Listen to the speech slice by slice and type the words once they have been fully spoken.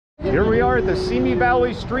Here we are at the Simi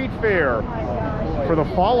Valley Street Fair for the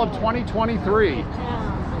fall of 2023.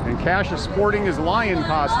 And Cash is sporting his lion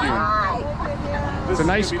costume. It's a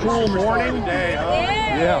nice cool morning.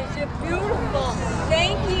 Yeah. It's beautiful.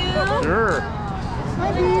 Thank you. Sure.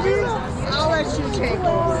 Hi, baby. I'll let you take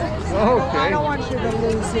over. Okay. I don't want you to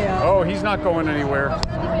lose him. Oh, he's not going anywhere.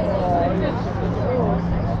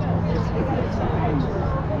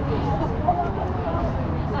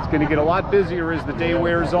 It's going to get a lot busier as the day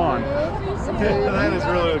wears on. That is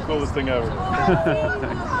really the coolest thing ever.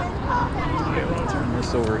 Okay, we'll turn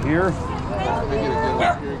this over here.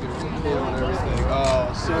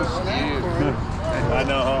 Oh, so cute. I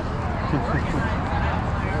know, huh?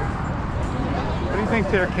 What do you think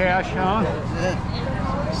there, Cash, huh?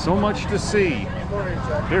 So much to see.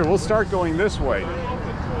 Here, we'll start going this way.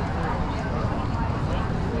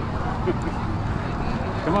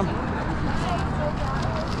 Come on.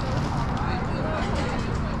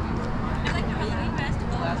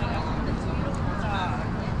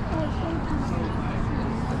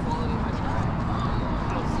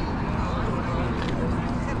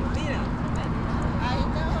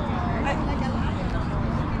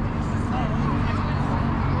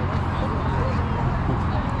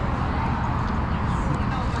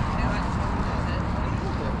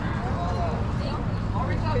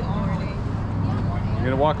 You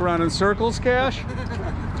gonna walk around in circles, Cash?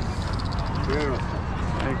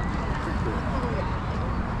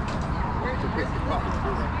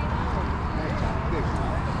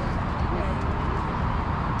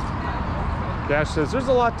 Cash says there's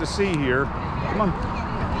a lot to see here. Come on.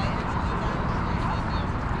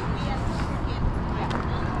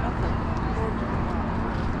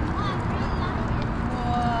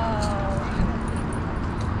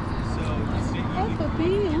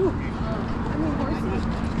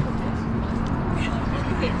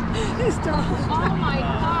 Oh my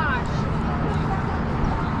gosh.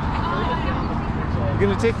 You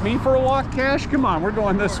gonna take me for a walk, Cash? Come on, we're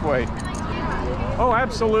going this way. Oh,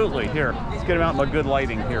 absolutely. Here, let's get him out in the good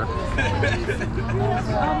lighting here. Oh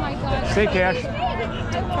my gosh. Stay, Cash.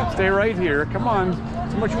 Stay right here. Come on.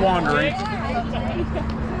 Too much wandering. His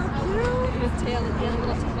tail is getting a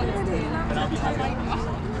little too funny.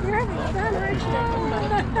 You're having fun, aren't you?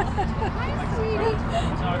 Hi, sweetie.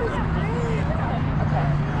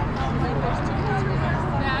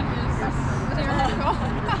 That is hysterical.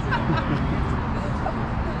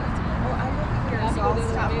 So I'll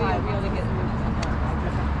stop by.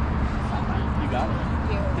 You got it.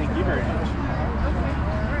 Thank you very much.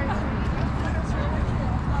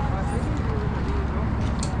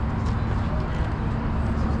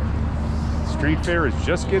 Street fair is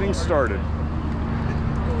just getting started.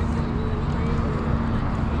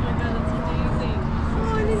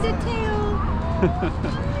 Oh, it is a tail.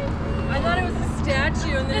 I thought it was a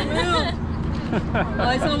statue and then it moved. Well,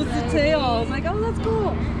 I saw it was the tail. I was like, oh, that's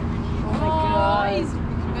cool. Oh my God. He's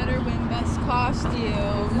better win best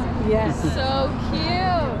costume. Yes. So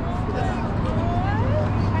cute.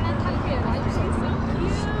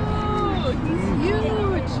 He's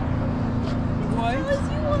huge. What? Yes,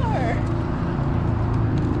 you are.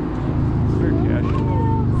 Here, Cash.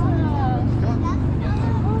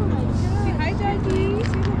 Say hi, Daddy.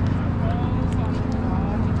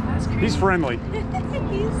 He's friendly.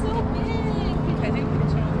 He's so big.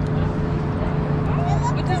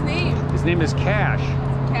 What's his name? His name is Cash.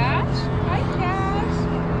 Cash? Hi, Cash.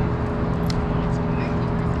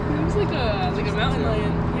 He looks like a mountain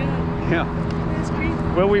lion. Yeah. Yeah. That's crazy.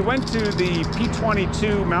 Well, we went to the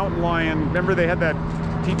P-22 mountain lion. Remember they had that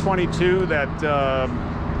P-22, that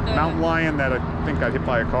mountain lion that I think got hit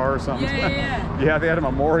by a car or something? Yeah. Yeah, they had a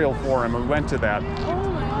memorial for him. We went to that Oh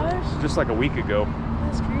my gosh. just like a week ago.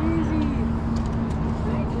 That's crazy.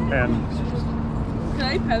 And Can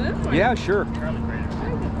I pet him? yeah, sure.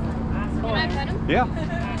 Can I pet him? Yeah.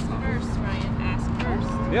 Ask first, Ryan. Ask first.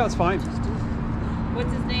 Yeah, it's fine.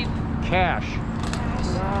 What's his name? Cash.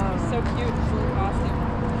 Wow. So cute. His little costume.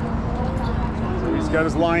 So he's got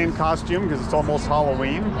his lion costume because it's almost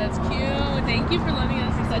Halloween. That's cute. Thank you for letting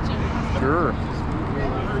us in such a... Sure.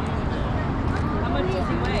 How much does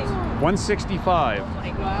he weigh? 165.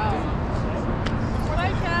 Like, wow. Hi,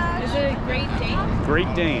 Cash. Is it a Great Dane?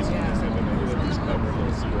 Great Dane.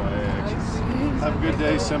 Have a good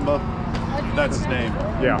day, Simba. That's his name.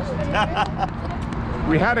 Yeah.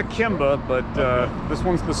 We had a Kimba, but this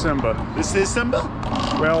one's the Simba. This is Simba?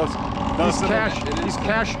 Well, No, he's Simba. Cash. He's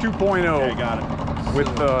Cash 2.0. Okay, got it. With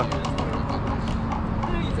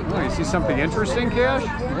oh, you see something interesting, Cash?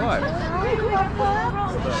 What?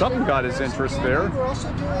 Something got his interest there. We're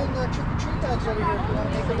also doing trick-or-treat bags over here if you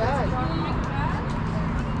want to make a bag.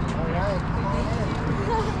 All right, come on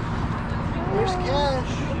in. There's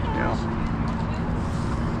Cash. Yeah.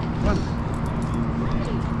 Come on.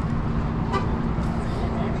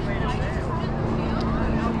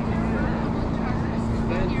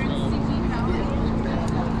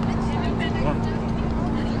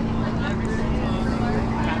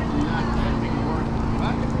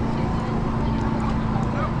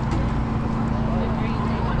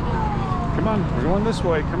 Come on, we're going this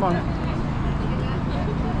way. Come on.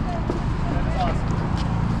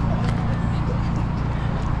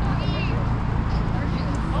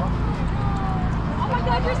 Oh my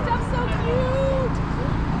God, your stuff's so cute.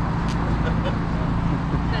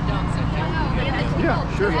 That dog's so cute. Yeah,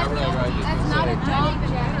 sure. That's not a dog,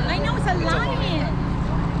 Jack. I know, it's a lion.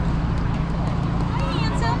 Hi,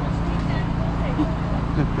 handsome.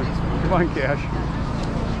 Come on, Cash.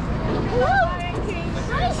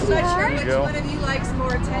 Not sure you which go. one of you likes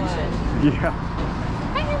more attention. Yeah.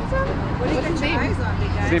 Hi, handsome. What do you got your eyes on, big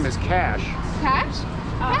guy? His name is Cash. Cash?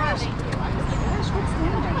 Cash. What's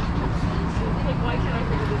that?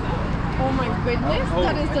 Oh my goodness,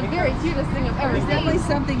 that is the very cutest thing I've ever There's definitely seen.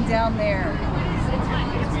 something down there.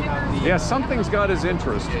 Yeah, something's got his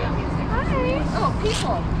interest. Hi. Oh,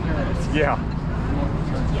 people. Yeah.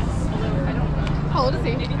 How old is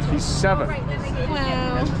he? He's 7.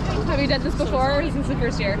 Wow. Have you done this before, or is this the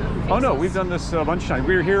first year? Oh no, we've done this a bunch of times.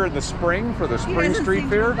 We were here in the spring for the He spring doesn't street seem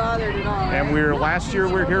to be fair, bothered at all, and right? last year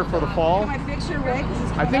we were here for the fall. Can I picture Rick?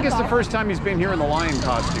 I think it's the first time he's been here in the lion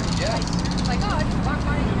costume.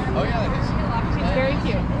 Oh, yeah, that He's very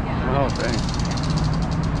cute. Oh, thanks.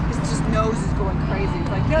 His just nose is going crazy. It's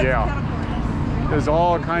like, no, Yeah. it's not a- There's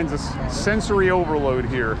all kinds of sensory overload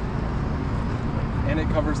here. is. And it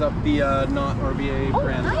covers up the not RBA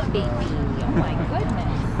brand. Hi, baby. Oh my goodness.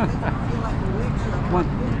 Come on.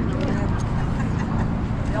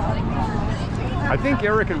 I think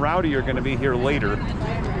Eric and Rowdy are going to be here later.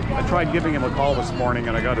 I tried giving him a call this morning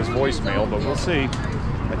and I got his voicemail, but we'll see.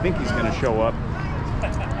 I think he's going to show up.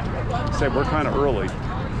 Said we're kind of early.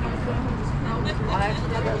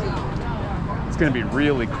 It's going to be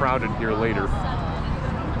really crowded here later.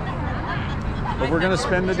 But we're going to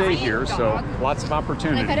spend the day here, so lots of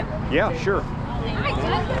opportunity. Can I pet him? Yeah, sure.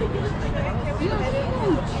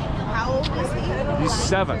 How old is he? He's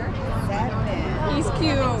 7. 7. He's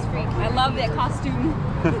cute. I love that costume.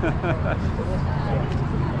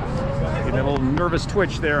 Getting a little nervous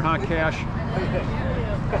twitch there, huh, Cash?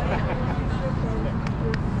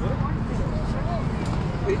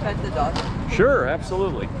 We pet the dog. Sure,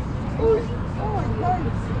 absolutely.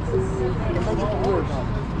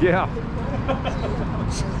 Yeah.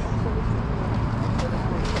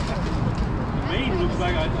 Mane looks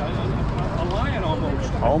like a lion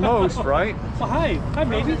almost. Almost, right? Well, hi. Hi,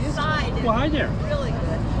 baby. Well, hi there. Really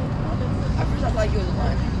good. At first I thought you was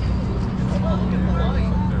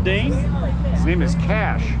a Dane? His name is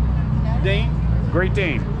Cash. Dane? Great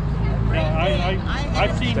Dane.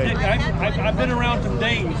 I've seen, I've been around some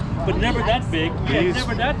Danes, but never that big. Yeah,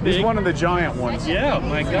 never that big. He's one of the giant ones. Yeah,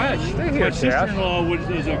 my gosh. Stay here, My Cash. sister-in-law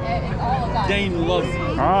is a Dane lover.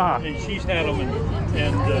 Ah. And she's had them,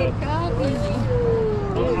 and I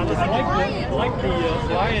like the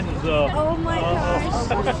lions. Oh my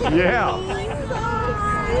gosh. Yeah.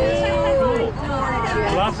 Cool.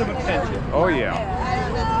 Lots of attention. Oh, yeah.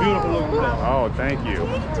 Beautiful looking dog. Oh, thank you.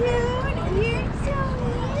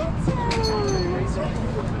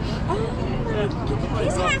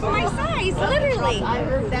 He's half my size, literally.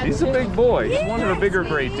 He's a big boy. He's one of the bigger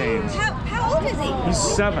Great Danes. How old is he? He's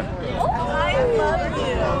 7. I love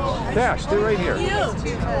you. Cash, stay right here.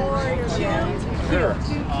 Sure.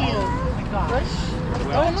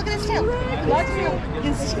 Oh, and look at his tail.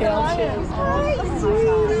 His tail too. Hi,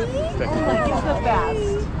 sweetie. He's the best.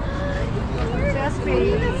 Best baby.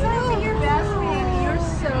 You're the size of your best baby. You're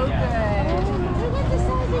so good. Look at the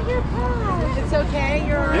size of your paw. It's okay.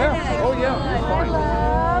 You're all right. Yeah. Oh, yeah. We're fine.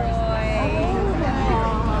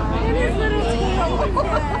 Look at his little tail.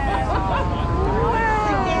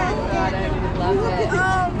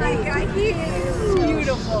 Oh my God, he is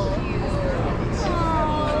beautiful.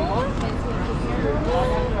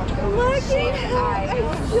 Look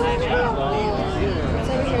at him.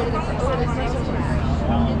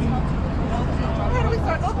 How do we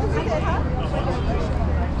start? Oh, this is it, huh?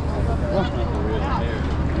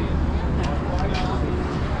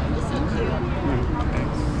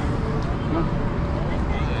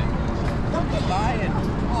 The lion.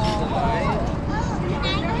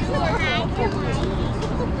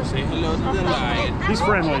 Say hello to the lion. He's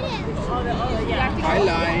friendly. Hi,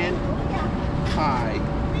 lion. Hi.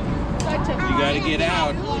 You gotta get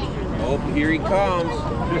out. Oh, here he comes.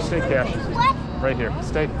 Just stay, Cash. What? Right here.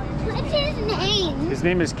 Stay. What's his name? His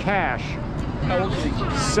name is Cash. How old is he?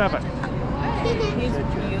 7. He's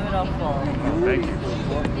beautiful. Thank you.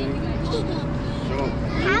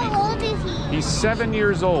 How old is he? He's 7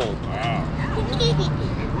 years old. Yeah.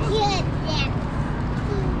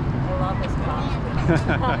 I love his costume.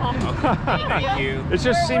 Thank you. It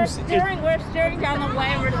just seems. We're staring down the way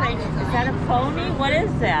and we're saying, is that a pony? What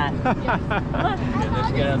is that? Look. Yeah,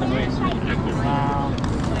 let's get out of the way. Wow.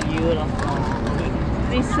 Beautiful.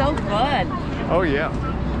 He's so good. Oh yeah.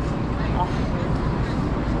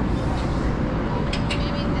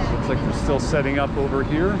 Looks like they're still setting up over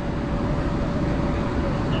here.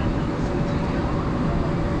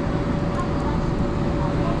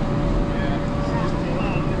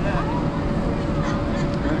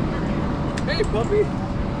 Hey, puppy.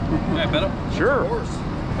 Can I pet him? Sure. Horse.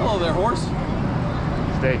 Hello there, horse.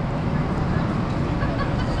 Stay.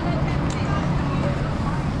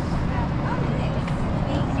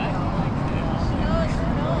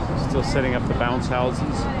 Still setting up the bounce houses. I'm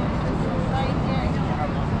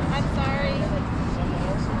sorry.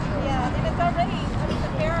 Yeah, and it's already, the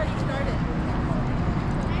fair already started.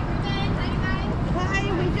 Hi,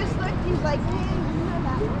 we just looked. He's like, hey, you know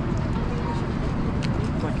that.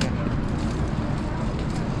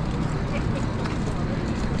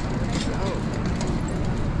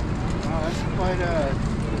 Wow, that's quite a...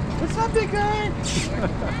 What's up, big guy?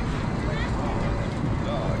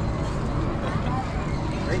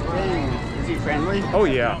 Great Dane. Is he friendly? Oh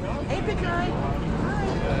yeah. Hey, big guy.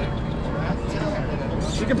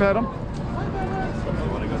 You can pet him.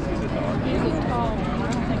 He's a tall one. I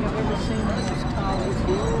don't think I've ever seen one as tall as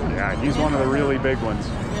he is. Yeah, he's one of the really big ones.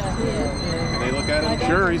 Yeah, he is. Can they look at him?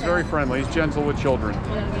 Sure, he's very friendly. He's gentle with children. Yeah,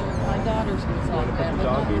 my daughter's like that, but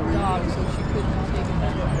not with dogs, so she couldn't take it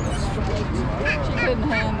back. She couldn't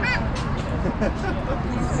handle it.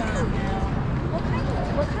 He's gone now.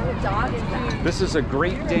 What kind of dog is that? This is a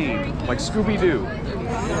Great Dane, like Scooby-Doo.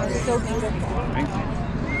 So beautiful. Thank you.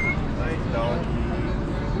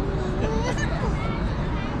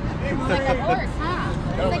 It's like a horse, huh?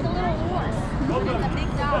 It's like a little horse. It's a big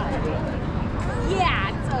dog.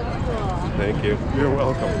 Yeah, it's so cool. Thank you. You're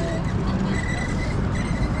welcome.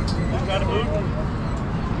 Got to move.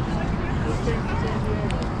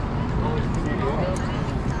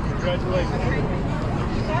 Congratulations.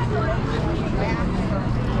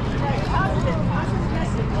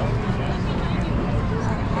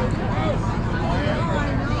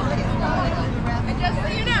 And just so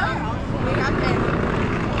you know, we got there.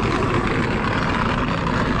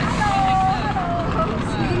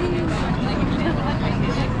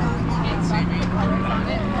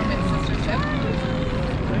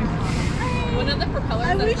 One of the propellers. I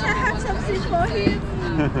wish I had something for him.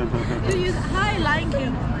 To use. Hi, Lion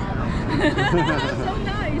King. So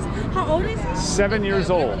nice. How old is he? 7 years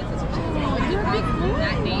old. You're a big boy.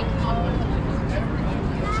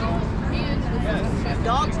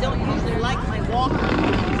 Dogs don't usually like my walker.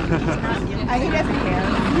 He doesn't care.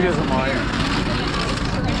 He doesn't mind.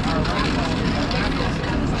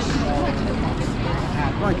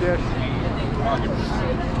 Come on, kid.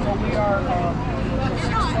 So we are...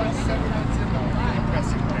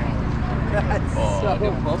 That's so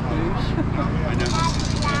puppy.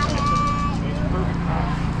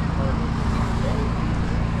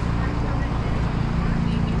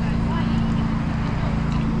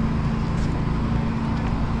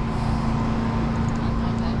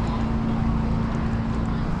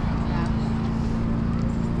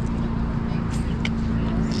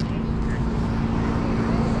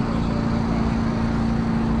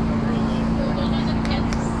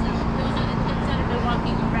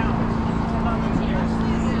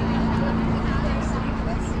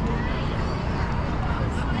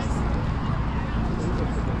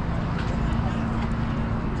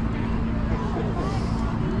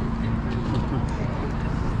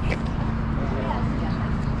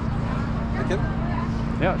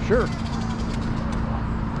 Yeah, sure.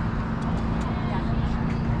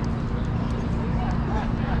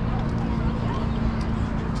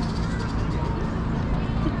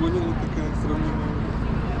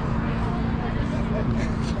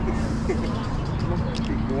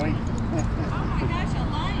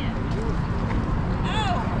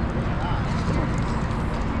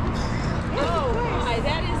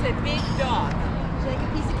 That is a big dog. Should I get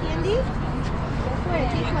a piece of candy? Go for it.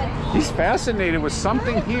 Take one. He's fascinated with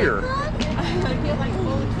something here. I feel like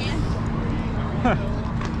full of candy.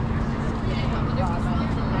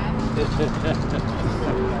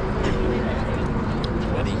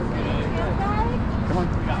 Come on.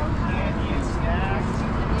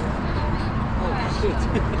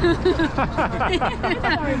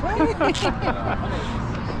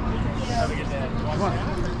 Come on.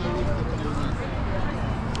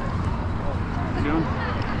 you doing?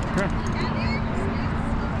 Here.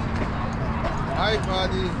 Hi,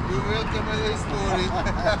 buddy. You're welcome to the story.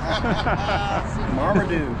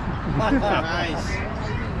 Marmaduke. Nice.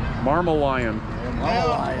 Marmalion.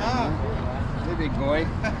 Hey, big boy.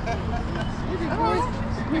 Hey, big boy.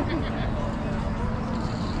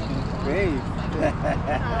 Great.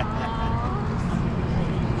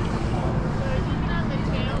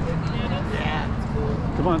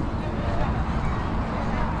 Come on.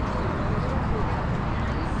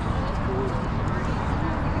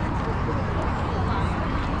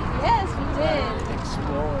 Yes, we did.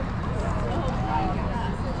 Explore.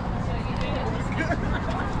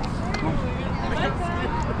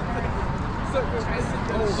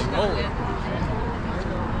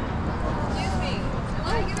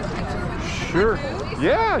 Sure.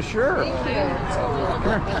 Yeah, sure.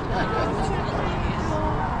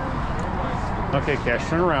 Okay, Cash,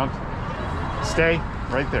 turn around. Stay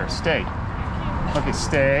right there. Stay. Okay,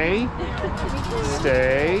 stay.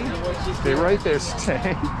 Stay. Stay right there.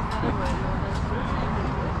 Stay.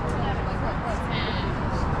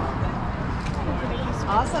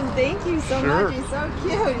 Awesome, thank you so Sure. much. He's so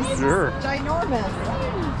cute. He's Sure. ginormous.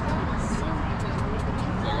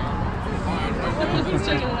 He's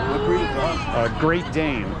checking it out. Great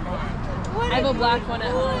Dane. I have a black one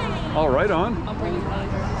at home. All right, on. I'll bring you one.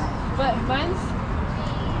 But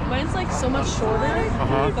mine's like so much shorter.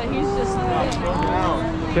 Uh-huh. But he's just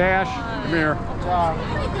Cash, come here.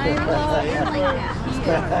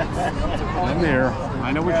 Come here.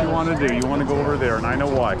 I know what you want to do. You want to go over there, and I know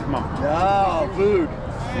why. Come on. Oh, food.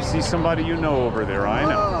 You see somebody you know over there. I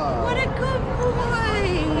know. What a good boy.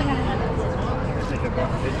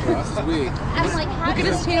 Sweet. I'm like, how look at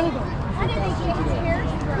his tail. How did they get his hair to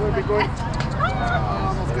grow Big boy.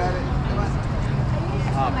 Almost got it.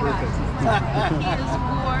 Ah, perfect. He is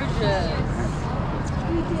gorgeous.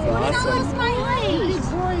 He almost my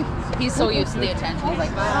height. He's so used to the attention. He's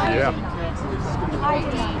like, bye. Yeah.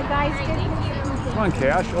 The guys get Come on,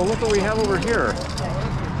 Cash. Oh, look what we have over here.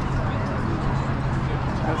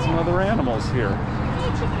 Got some other animals here.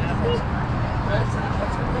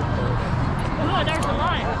 Oh, there's a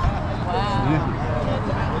lion. Yeah.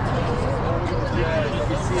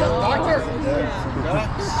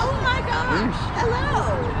 Oh my gosh! Hello!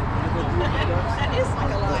 That is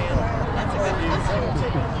like a lion. That's amazing.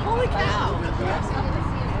 Holy cow!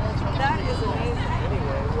 That is amazing.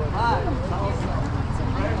 Wow.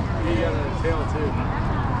 He got a tail too.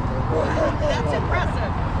 That's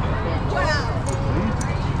impressive. Wow.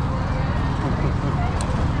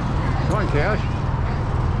 Come on, Cash.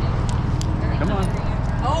 Come on.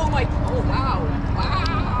 Oh my! Oh wow!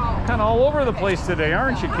 Wow! Kind of all over the place today,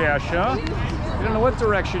 aren't you, Cash, huh? You don't know what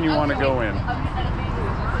direction you want to go in.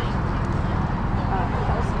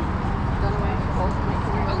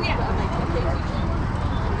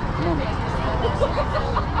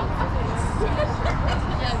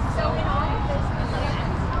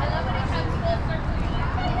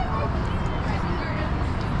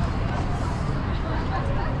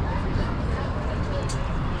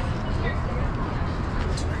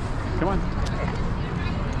 Come on. Come on.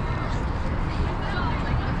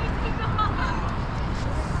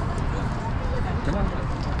 Come on.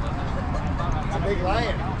 It's a big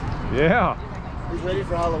lion. Yeah. He's ready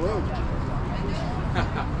for Halloween.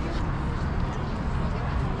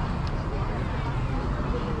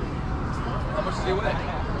 How much does he weigh?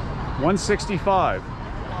 165.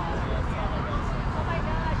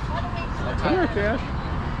 Come here, Cash.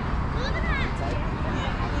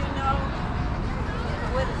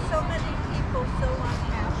 With so many people so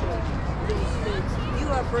unhappy these days, you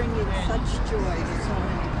are bringing such joy to so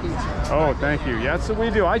many people. Oh, thank you. Yeah, that's what we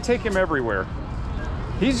do. I take him everywhere.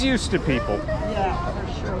 He's used to people. Yeah, for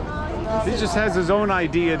sure. He just has his own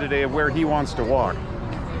idea today of where he wants to walk.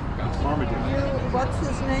 What's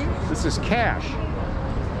his name? This is Cash.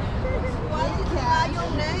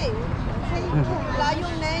 Lion name.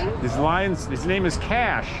 Lion name? His name is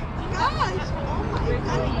Cash. Gosh! Oh my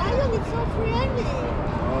God! Lion is so friendly.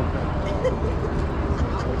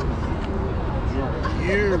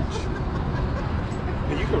 Huge.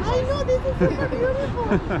 I know this is so beautiful.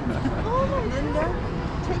 Oh my Linda,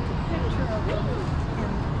 take a picture of it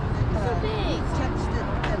and text it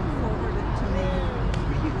and forward it to me.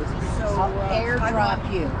 So I'll airdrop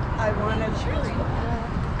you. I want to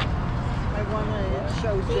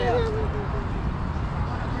show Jeff.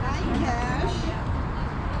 Hi, Cash.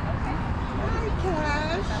 Hi,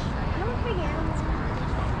 Cash.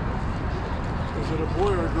 Is it a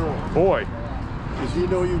boy or a girl? Boy. Does he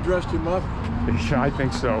know you dressed him up? I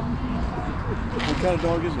think so. What kind of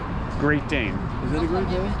dog is it? Great Dane. Is it a Great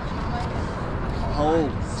Dane? How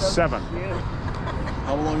old? 7.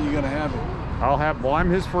 How long are you gonna have him? Well, I'm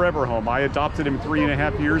his forever home. I adopted him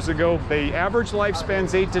 3.5 years ago. The average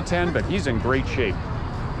lifespan's 8 to 10, but he's in great shape.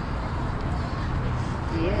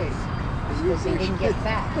 He is. Because he didn't get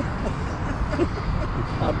fat.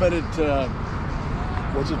 I bet it,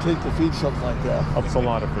 what's it take to feed something like that? That's a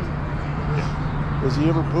lot of food. Does he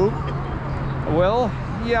ever poop? Well,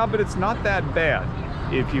 yeah, but it's not that bad.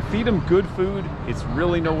 If you feed him good food, it's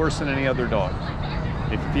really no worse than any other dog.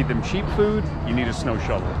 If you feed them cheap food, you need a snow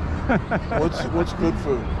shovel. What's good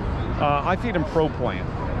food? I feed them ProPlan.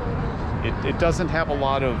 It doesn't have a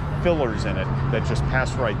lot of fillers in it that just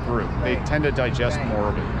pass right through. They tend to digest more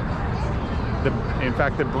of it. In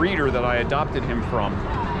fact, the breeder that I adopted him from,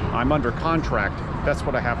 I'm under contract. That's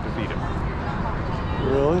what I have to feed him.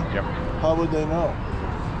 Really? Yep. How would they know?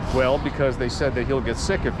 Well, because they said that he'll get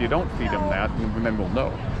sick if you don't feed him that, and then we'll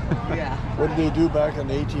know. Yeah. What did they do back in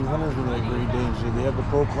the 1800s when they had Great Danes? Did they have the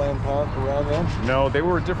ProPlan park around then? No, they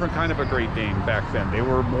were a different kind of a Great Dane back then. They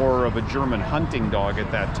were more of a German hunting dog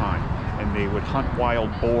at that time, and they would hunt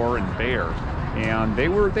wild boar and bear. And they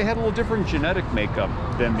had a little different genetic makeup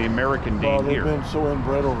than the American Dane Well, they've here. been so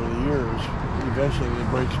inbred over the years, eventually it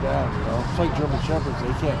breaks down, you know? It's like German Shepherds,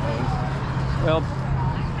 they can't hang. Well,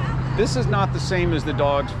 this is not the same as the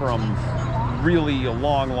dogs from really a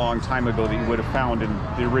long, long time ago that you would have found in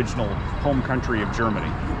the original home country of Germany.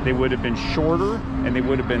 They would have been shorter and they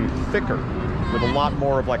would have been thicker with a lot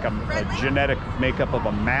more of like a genetic makeup of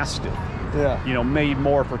a Mastiff. Yeah. You know, made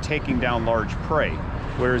more for taking down large prey.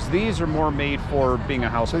 Whereas these are more made for being a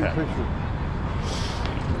house Take a pet. picture.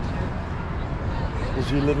 Does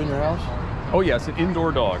he live in your house? Oh yes, an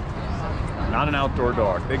indoor dog, not an outdoor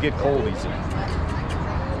dog. They get cold easy.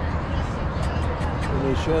 And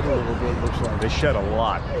they shed a little bit, looks like. They shed a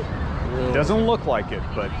lot. Really? Doesn't look like it,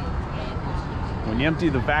 but when you empty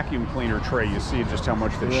the vacuum cleaner tray, you see just how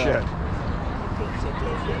much they shed.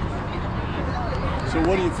 So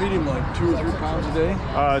what do you feed him, like 2 or 3 pounds a day?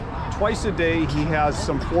 Twice a day, he has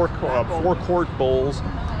some four-quart bowls,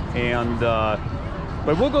 and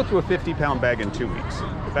but we'll go through a 50-pound bag in 2 weeks.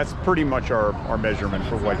 That's pretty much our measurement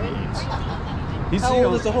for what he eats. How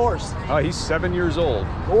old is the horse? He's 7 years old.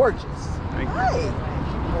 Gorgeous. Thank you. Hi.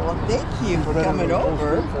 Well, thank you for coming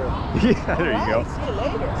over. Yeah, there you go. See you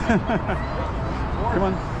later. Come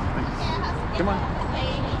on. Come on.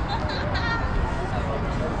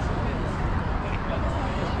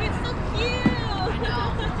 It's so cute. I know.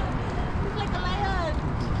 It's like a lion.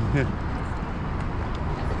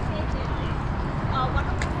 One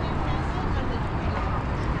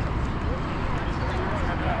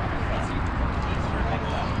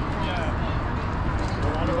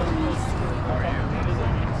of the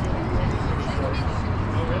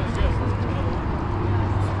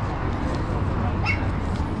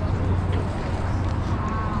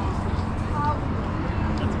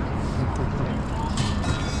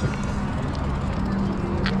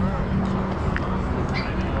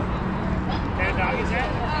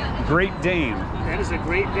Great Dane. That is a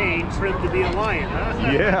Great Dane trimmed to be a lion, huh?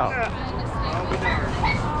 Yeah.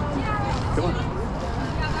 Come on.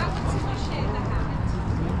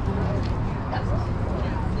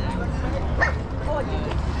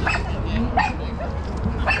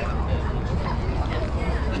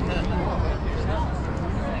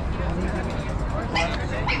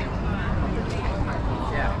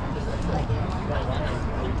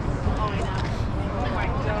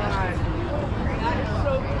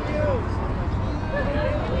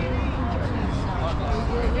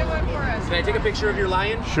 Can I take a picture of your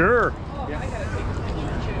lion? Sure.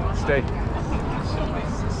 Stay.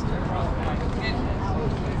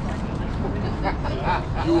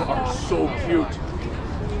 You are so cute.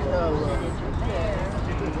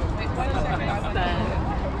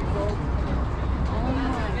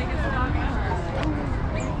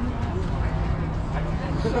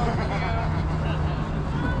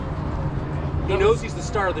 He knows he's the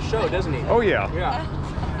star of the show, doesn't he? Oh yeah. Yeah.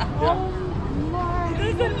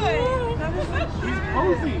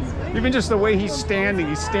 Even just the way he's standing,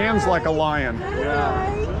 he stands like a lion. Oh,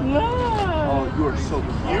 you are so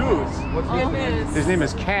cute. What's His name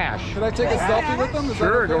is Cash. Can I take a selfie with them? Is that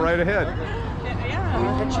Sure, okay? go right ahead.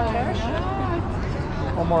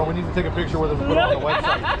 Omar, we need to take a picture with him and put it on the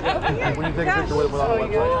website. We need to take a picture with him and put it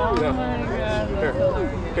on the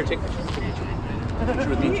website. Here, take a picture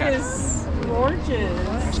with me, He Cash. is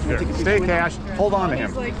gorgeous. Here, stay, Cash. Hold on to him.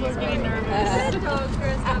 He's like, he's getting nervous.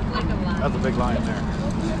 That's a big lion there.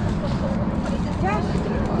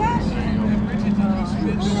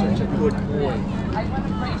 Such a good boy.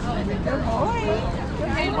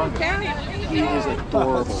 He is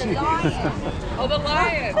adorable. Oh, the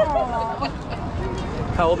lion.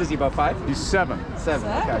 How old is he? About 5? He's 7. 7.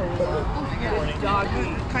 Okay. Dog,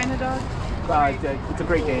 what kind of dog? It's a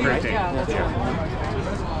Great Dane, right? Dane. Yeah, that's Oh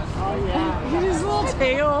yeah. His little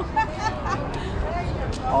tail.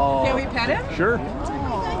 Oh. Can we pet him? Sure.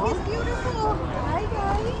 He's beautiful. Hi,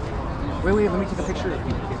 guys. Wait, let me take a picture of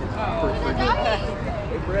you.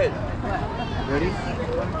 Hey, Fred. Ready?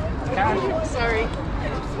 Sorry.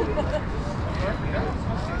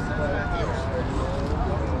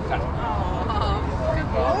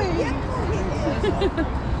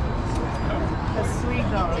 A sweet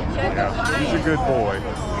dog. Yeah, he's a good boy.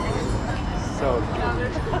 So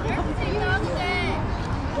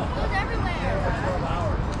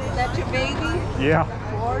Is that your baby? Yeah.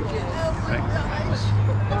 Gorgeous. Thanks.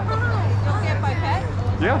 Don't get my pet?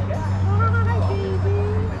 Yeah. Hi, baby.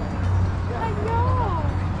 I know.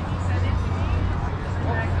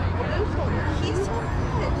 He's so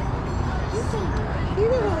good. He's so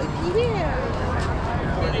cute. Yeah.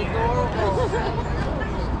 He's adorable.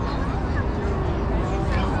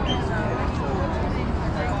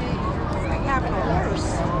 I have a horse.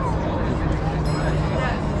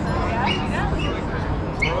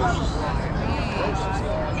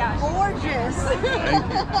 Gorgeous.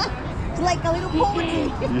 It's like a little pony.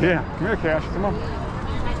 Yeah. Come here, Cash. Come on.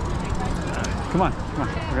 Come on. Come on.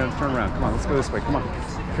 We're going to turn around. Come on. Let's go this way. Come on.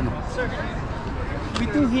 Come on. We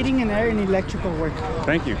do heating and air and electrical work.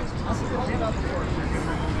 Thank you.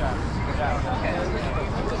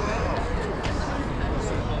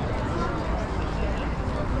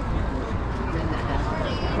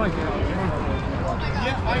 Come on, Cash. Come on.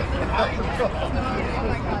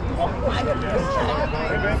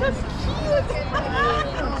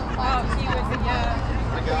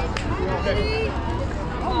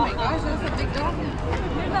 Oh my gosh, that's a big dog.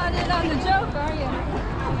 You're not in on the joke, are you?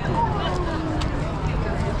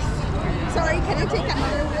 Sorry, can I take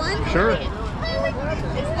another one? Sure.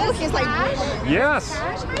 Oh, he's like, Yes.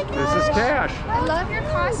 This is Cash. I love your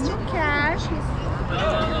costume, Cash. I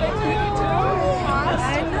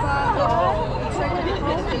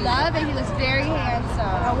Love it. He looks very handsome.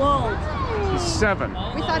 How old? He's 7.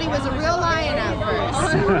 We thought he was a real lion at first.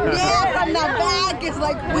 Yeah, from the back, it's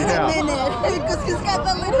like, wait a minute, because he's got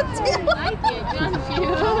the little tail.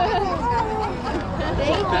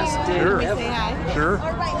 Thank you. Sure. Say hi. Sure.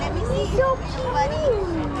 All right, let me see. So cute, buddy. So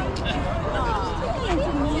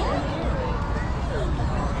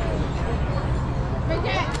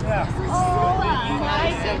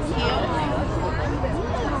cute.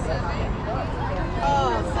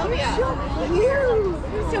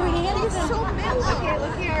 So handy, so mellow.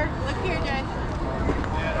 Look here, Dad.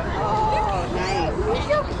 Oh, nice. He's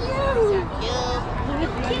so cute.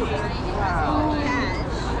 Wow.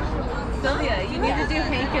 Sylvia, you need to do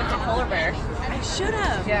Hank as a polar bear. I should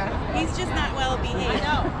have. Yeah. He's just not well behaved. I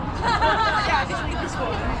know. Yeah, just read this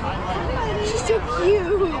one. She's so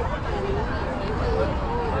cute.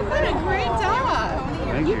 What a great dog.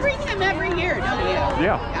 Thank you. Bring him every year, don't you?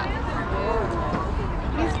 Yeah.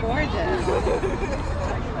 He's gorgeous.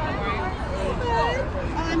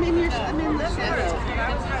 I'm in the shadow.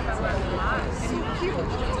 So cute.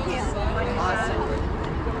 Awesome.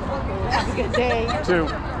 Have a good day. 2.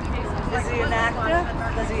 Is he an actor?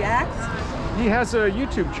 Does he act? He has a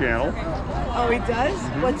YouTube channel, Oh, he does?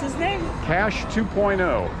 What's his name? Cash 2.0.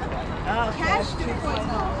 Oh, Cash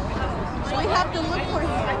 2.0. So we have to look for him.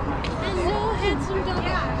 Hello, handsome dog.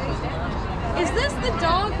 Is this the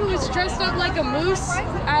dog who is dressed up like a moose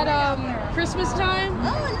at Christmas time?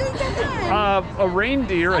 Oh, look at that. A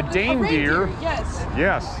reindeer, a Dane deer. Yes.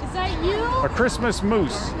 Yes. Is that you? A Christmas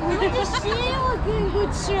moose. Good to see you again,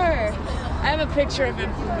 good sir. I have a picture of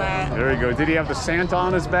him from that. There you go. Did he have the Santa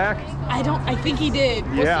on his back? I think he did.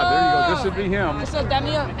 Yeah, there you go. This would be him. What's up,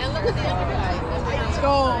 Demi? And look at the other guy. Let's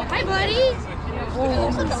go. Hi, buddy. Oh,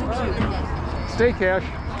 he's so cute. Stay, Cash.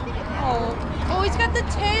 Oh, he's got the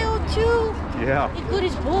tail too. Yeah. The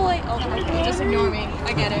goodest boy. Oh, just ignore me.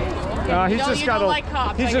 I get it. He's just got a. Like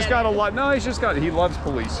cops, he's just got a lot. No, he's just got. He loves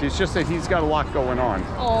police. It's just that he's got a lot going on.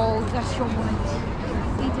 Oh, that's so much.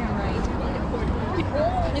 He's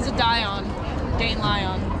right. He's a Dion. Dane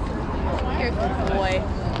Lion. You're a good boy.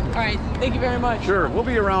 All right. Thank you very much. Sure. We'll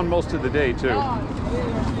be around most of the day too.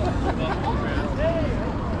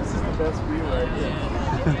 this is the best view right here.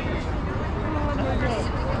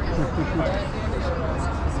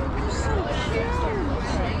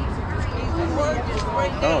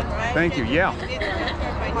 Oh, thank you. Yeah.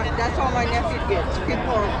 That's all my nephew gets.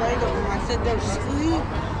 People are afraid of him. I said, they're sweet.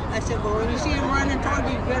 I said, well, when you see him running toward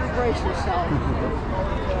you, you better brace yourself.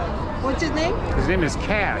 What's his name? His name is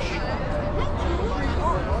Cash.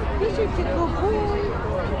 He's a good boy.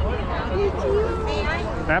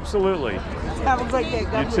 Absolutely. It's Sounds like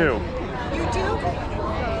that. You too. You too?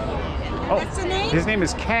 Oh, What's the name? his name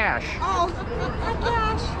is Cash. Oh.